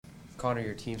Connor,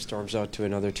 your team storms out to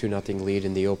another 2-0 lead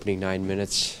in the opening 9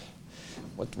 minutes.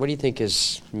 What do you think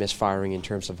is misfiring in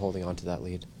terms of holding on to that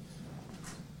lead?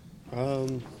 I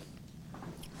don't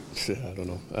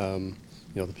know.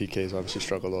 The PKs obviously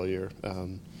struggled all year,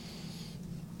 for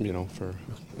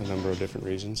a number of different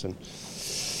reasons. And,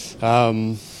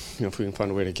 if we can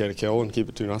find a way to get a kill and keep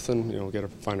it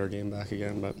 2-0, find our game back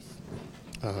again. But,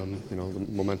 the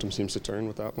momentum seems to turn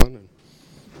with that one. And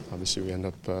obviously we end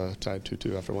up tied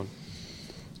 2-2 after one.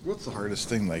 What's the hardest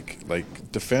thing? Like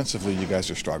defensively, you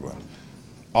guys are struggling.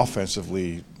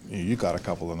 Offensively, you got a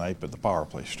couple tonight, but the power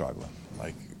play's struggling.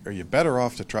 Like, are you better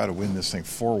off to try to win this thing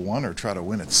 4-1 or try to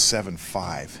win it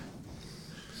 7-5?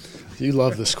 You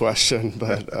love this question,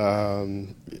 but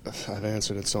I've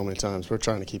answered it so many times. We're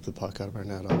trying to keep the puck out of our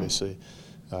net, obviously.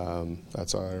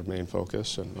 That's our main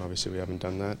focus, and obviously we haven't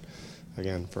done that,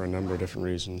 again, for a number of different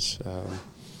reasons.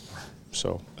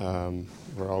 So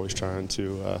we're always trying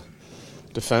to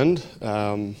defend.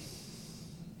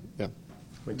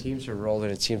 When teams are rolling,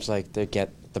 it seems like they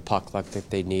get the puck luck that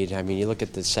they need. I mean, you look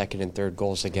at the second and third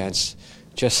goals against,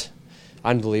 just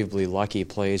unbelievably lucky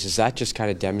plays. Is that just kind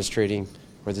of demonstrating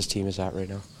where this team is at right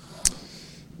now?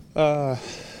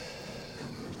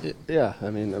 Yeah, I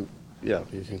mean,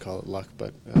 you can call it luck,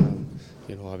 but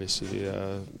obviously,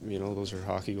 those are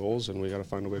hockey goals, and we got to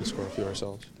find a way to score a few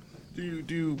ourselves.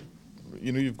 You've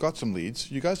got some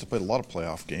leads. You guys have played a lot of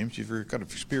playoff games. You've got an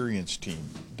experienced team.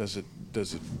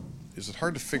 Is it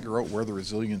hard to figure out where the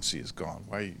resiliency has gone?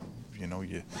 Why,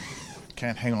 you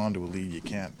can't hang on to a lead. You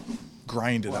can't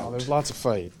grind it out. There's lots of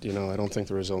fight. I don't think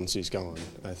the resiliency's gone.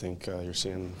 I think you're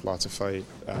seeing lots of fight.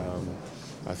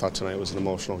 I thought tonight was an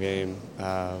emotional game.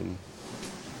 Could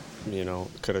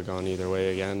have gone either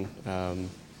way again.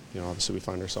 Obviously we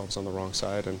find ourselves on the wrong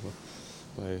side, and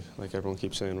like everyone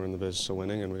keeps saying, we're in the business of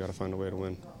winning, and we got to find a way to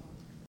win.